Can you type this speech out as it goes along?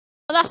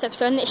last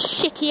episode and its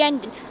shitty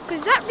ending.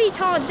 Because that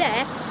retard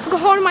there took a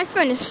hold of my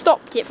phone and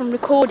stopped it from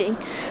recording.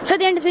 So at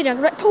the end of the video,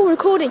 I'm like, Paul,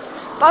 recording.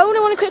 But all I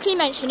want to quickly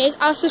mention is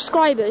our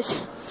subscribers.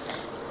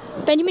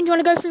 Benjamin, do you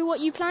want to go through what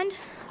you planned?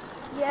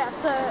 Yeah,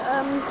 so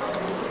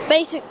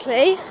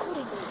basically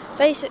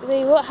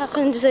what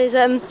happens is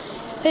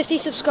 50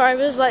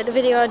 subscribers, like the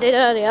video I did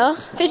earlier.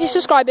 50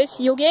 subscribers,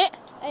 you'll get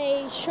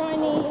a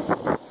shiny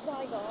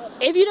Zygarde.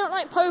 If you don't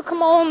like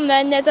Pokemon,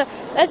 then there's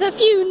a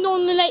few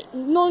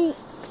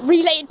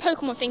non-related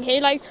Pokemon thing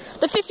here, like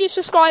the 50th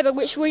subscriber,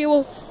 which we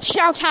will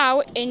shout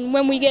out in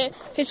when we get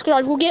 50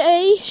 subscribers. We'll get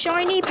a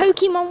shiny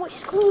Pokemon, which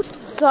is called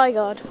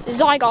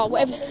Zygarde,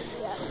 whatever.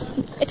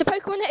 It's a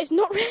Pokemon that is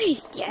not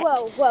released yet.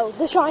 Well,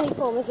 the shiny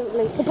form isn't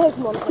released. The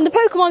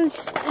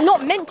Pokemon's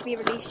not meant to be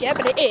released yet,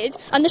 but it is,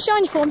 and the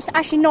shiny form's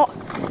actually not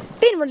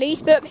been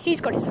released, but he's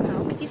got it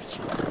somehow because he's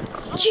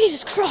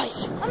Jesus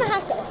Christ. I'm a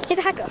hacker. He's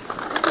a hacker.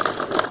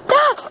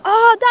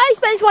 That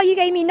explains why you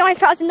gave me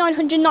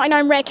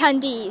 9,999 rare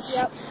candies.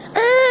 Yep.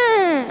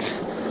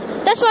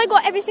 That's why I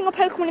got every single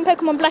Pokemon in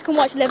Pokemon Black and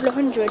White to level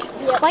 100.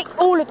 Yep. Like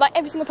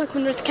every single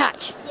Pokemon there is to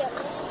catch. Yep.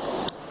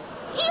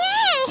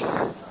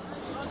 Yeah.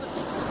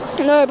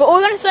 No, but all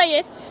I'm gonna say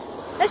is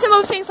there's some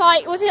other things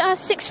like, was it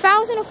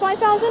 6,000 or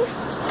 5,000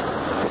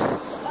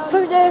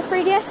 for the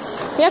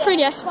 3DS? Yeah,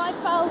 3DS.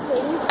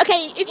 5,000.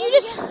 Okay, if you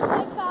just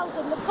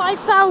 5,000, the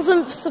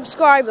 5,000th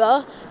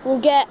subscriber will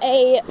get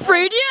a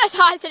 3DS.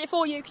 I said it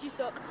for you because you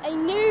suck. not a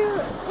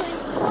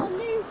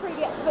new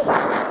 3DS, but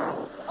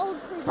the old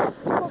 3DS is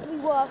probably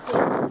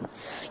working.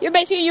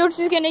 You're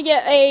just gonna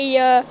get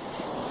a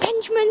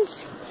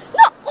Benjamin's.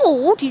 Not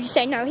old, did you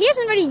say? No, he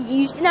hasn't really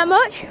used it that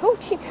much. Oh,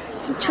 shit.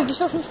 Just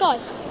fell from the sky.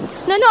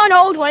 No, not an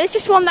old one. It's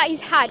just one that he's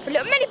had for a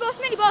little minibus.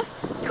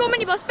 School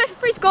minibus, best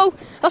free school.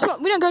 That's not.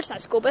 We don't go to that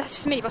school, but that's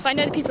just a minibus. I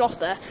know the people off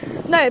there.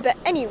 No, but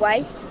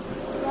anyway.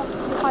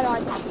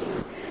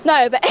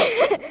 No, but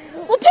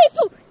well,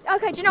 people.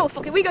 Okay, do you know what?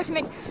 Fuck it. We go to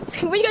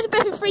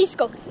Bedford Free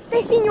School.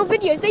 They've seen your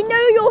videos. They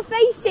know your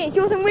faces.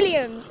 Yours and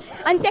William's,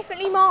 and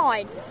definitely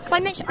mine.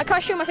 Because I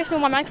can't show my face on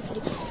my Minecraft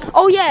video.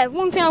 Oh yeah,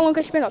 one thing I want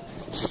to bring up.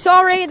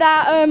 Sorry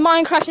that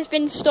Minecraft has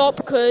been stopped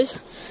because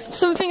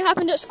something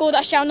happened at school that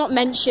I shall not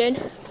mention.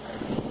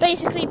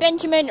 Basically,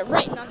 Benjamin,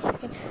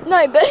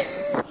 no, but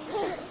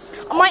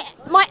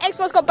my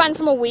Xbox got banned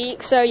from a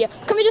week, so yeah.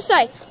 Can we just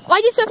say,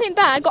 I did something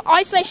bad, got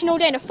isolation all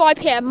day and at 5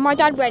 PM, and my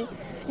dad went,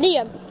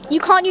 Liam, you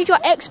can't use your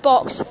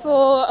Xbox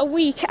for a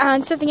week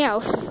and something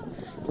else.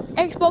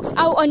 Xbox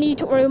out, I need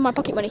to worry with my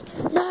pocket money.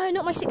 No,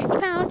 not my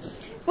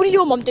 £60. What did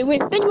your mum do?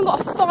 Benjamin got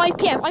a 5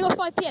 PM. I got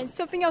 5 PM.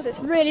 Something else that's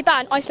really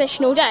bad.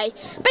 Isolation all day.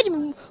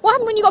 Benjamin, what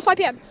happened when you got 5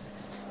 PM?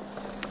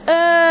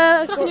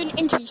 I can do an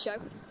interview show.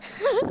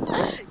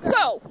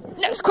 So,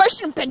 next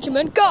question,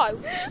 Benjamin. Go.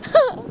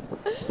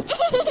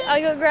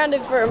 I got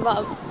grounded for a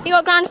month. He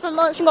got grounded for a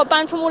month and got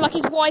banned from all like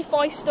his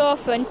Wi-Fi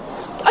stuff, and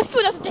I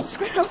thought that was a dead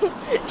squirrel.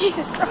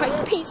 Jesus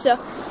Christ, pizza.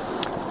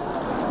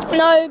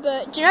 No,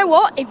 but do you know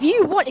what? If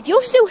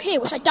you're still here,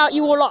 which I doubt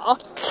you all are.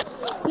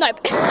 No,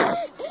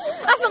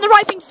 that's not the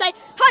right thing to say.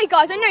 Hi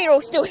guys, I know you're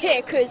all still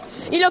here because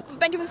you love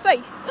Benjamin's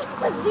face.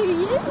 Do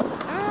you?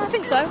 I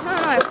think so. I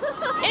don't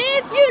know.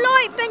 If you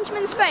like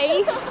Benjamin's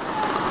face,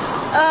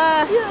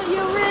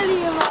 you're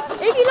really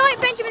amazing. if you like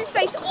Benjamin's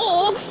face,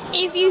 or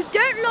if you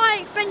don't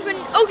like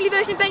ugly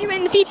version of Benjamin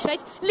in the future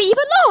face, leave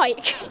a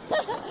like.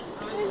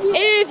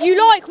 If you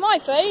like my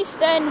face,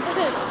 then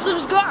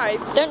subscribe.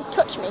 Don't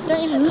touch me.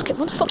 Don't even look at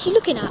what the fuck are you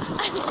looking at.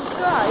 And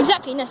subscribe.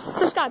 Exactly, no,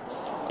 subscribe.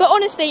 But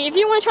honestly, if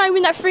you want to try and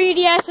win that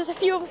 3DS, there's a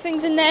few other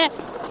things in there,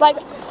 like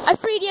a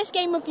 3DS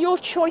game of your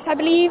choice, I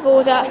believe, or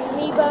was that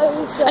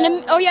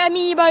Amiibos. oh yeah,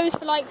 Amiibos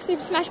for like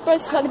Super Smash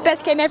Bros. It's like the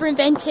best game ever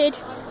invented.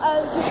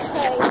 Just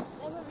saying, them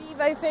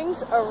Amiibo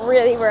things are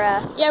really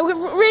rare. Yeah,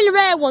 really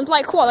rare ones,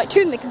 like what, like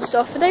Toon Link and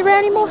stuff. Are they rare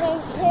anymore?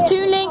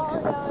 Toon Link,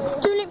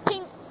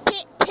 Ping,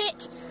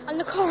 Pit, and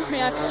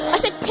Lucario. I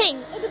said Ping.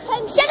 It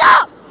depends. Shut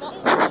up! It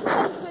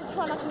depends which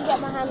one I can get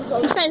my hands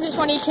on. It depends which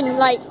one he can,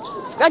 like,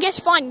 I guess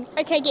fine,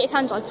 okay, get his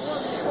hands on.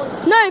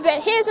 No,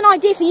 but here's an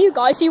idea for you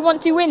guys who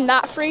want to win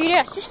that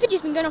 3DS. This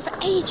video's been going on for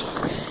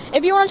ages.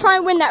 If you want to try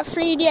and win that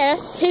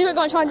 3DS, here's what we're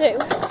going to try and do.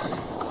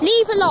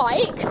 Leave a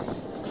like,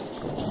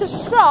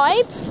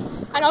 subscribe,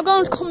 and I'll go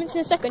on to comments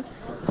in a second.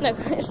 No,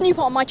 it's a new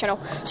part on my channel.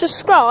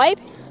 Subscribe,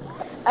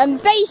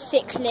 and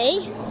basically,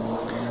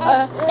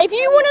 if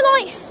you want to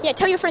like,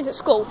 tell your friends at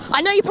school.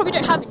 I know you probably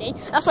don't have any,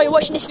 that's why you're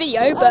watching this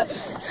video, but...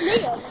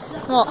 Liam,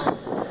 what?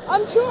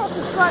 I'm sure our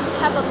subscribers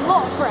have a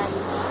lot of friends.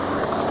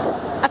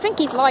 I think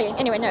he's lying.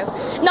 Anyway, no.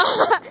 No,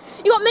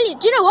 you got millions.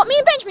 Do you know what? Me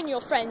and Benjamin are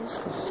your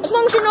friends. As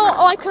long as you're not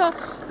like a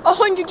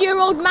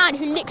 100-year-old man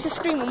who licks the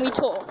screen when we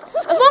talk.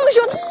 As long as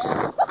you're...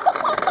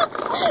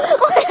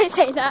 Why did I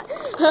say that?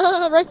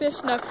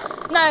 Rapist, no.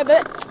 No,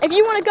 but if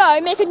you want to go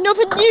make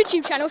another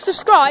YouTube channel,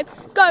 subscribe,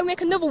 go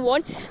make another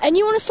one, and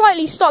you want to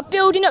slightly start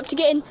building up to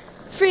getting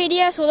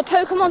 3DS or the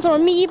Pokemons or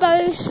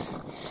Amiibos,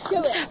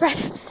 do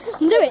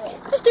it.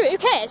 Just do it. Who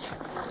cares?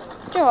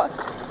 Do you know what?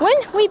 When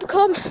we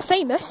become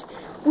famous,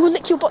 we'll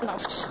lick your butt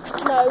off.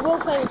 No, we'll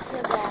thank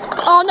you.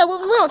 Oh no, we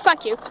won't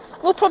thank you.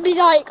 we'll probably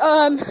like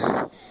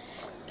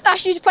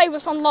ask you to play with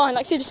us online,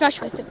 like Super Smash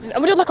Bros. And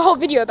we'll do like a whole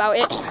video about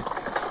it.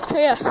 So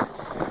yeah,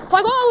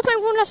 like we're playing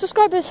with 1 less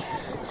subscribers.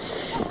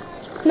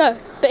 No,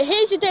 but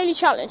here's your daily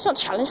challenge. Not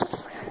challenge.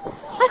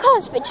 I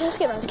can't speak. Just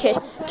get around this kid.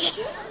 Kid.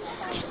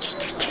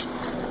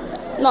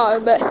 No,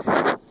 but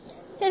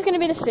here's gonna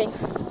be the thing.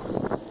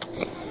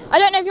 I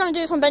don't know if you want to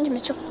do this on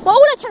Benjamin's channel. Well,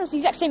 all our channels are the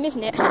exact same,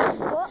 isn't it?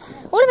 What?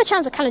 All of our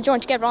channels are kind of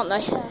joined together, aren't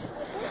they? Yeah.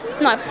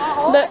 No,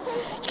 but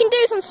you can do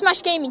this on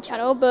Smash Gaming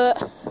channel, but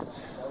well,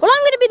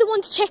 I'm going to be the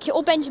one to check it,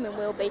 or Benjamin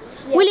will be.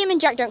 Yeah. William and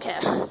Jack don't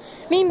care.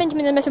 Me and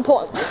Benjamin are the most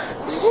important. Me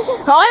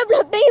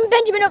and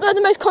Benjamin upload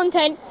the most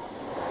content.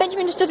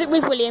 Benjamin just does it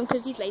with William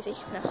because he's lazy.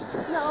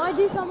 No, I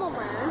do some on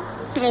my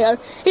own. There you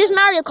go. He does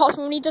Mario Kart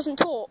when he doesn't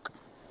talk.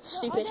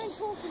 Stupid. I don't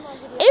talk in my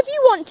videos. If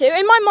you want to,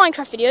 in my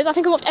Minecraft videos, I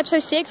think I'm up to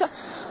episode 6.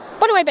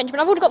 By the way, Benjamin,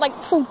 I've already got like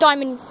full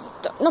diamond,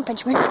 not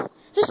Benjamin,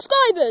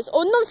 subscribers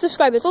or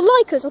non-subscribers or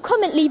likers or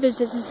comment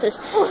leavers. Or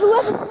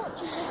whoever's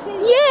watching this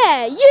video.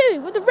 Yeah,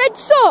 you with the red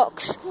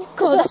socks.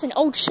 God, that's an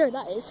old show,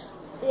 that is.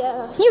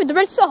 Yeah. You with the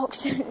red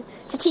socks.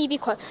 It's a TV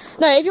quote.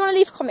 No, if you want to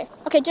leave a comment,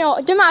 okay, do you know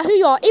what? Don't matter who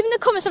you are, even the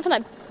comment something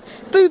like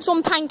boobs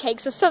on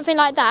pancakes or something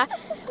like that,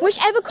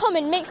 whichever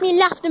comment makes me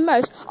laugh the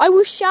most, I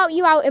will shout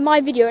you out in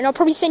my video and I'll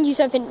probably send you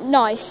something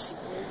nice.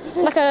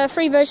 Like a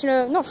free version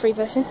of, not free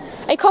version,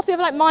 a copy of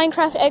like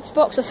Minecraft,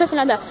 Xbox or something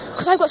like that.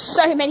 Because I've got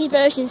so many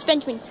versions.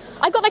 Benjamin,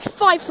 I got like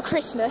 5 for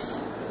Christmas.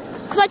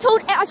 Because I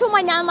told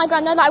my nan and my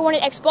granddad that I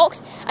wanted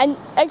Xbox and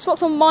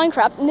Xbox on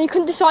Minecraft, and they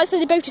couldn't decide, so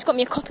they both just got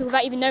me a copy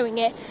without even knowing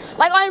it.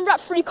 Like I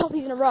unwrapped 3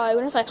 copies in a row,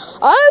 and I was like,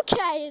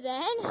 okay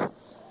then.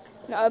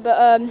 No,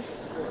 but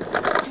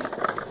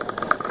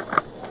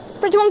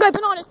 3, 2, 1, go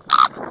bananas!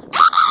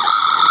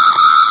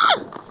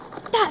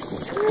 That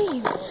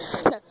scream.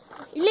 No.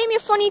 You leave me a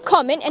funny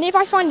comment, and if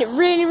I find it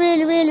really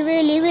Ben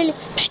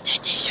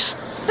 10 t-shirt.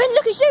 Ben,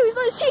 look at you, he's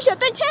got his t-shirt,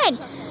 Ben 10.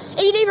 If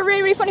you leave a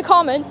really funny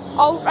comment,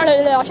 I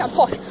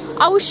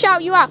will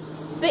shout you out.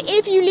 But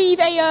if you leave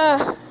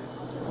a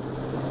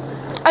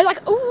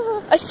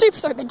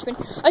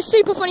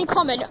super funny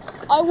comment,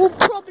 I will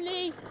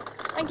probably,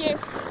 thank you,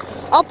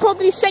 I'll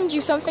probably send you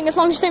something as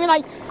long as you send me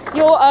like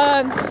your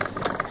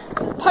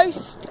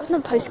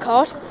not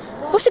postcard.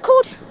 What's it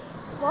called?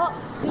 What?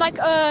 Like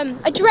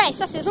address.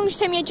 That's it. As long as you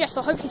send me an address,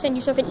 I'll hopefully send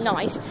you something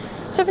nice.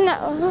 Something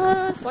that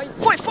fight.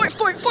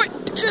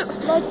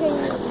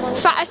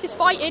 Fat ass is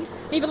fighting.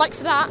 Leave a like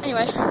for that.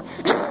 Anyway,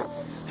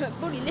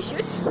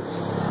 bodylicious.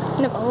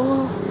 No.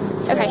 Oh.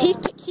 Okay,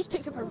 he's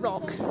picked up a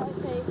rock.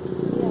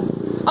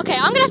 Okay,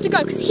 I'm gonna have to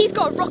go because he's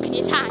got a rock in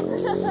his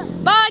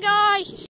hand. Bye, guys.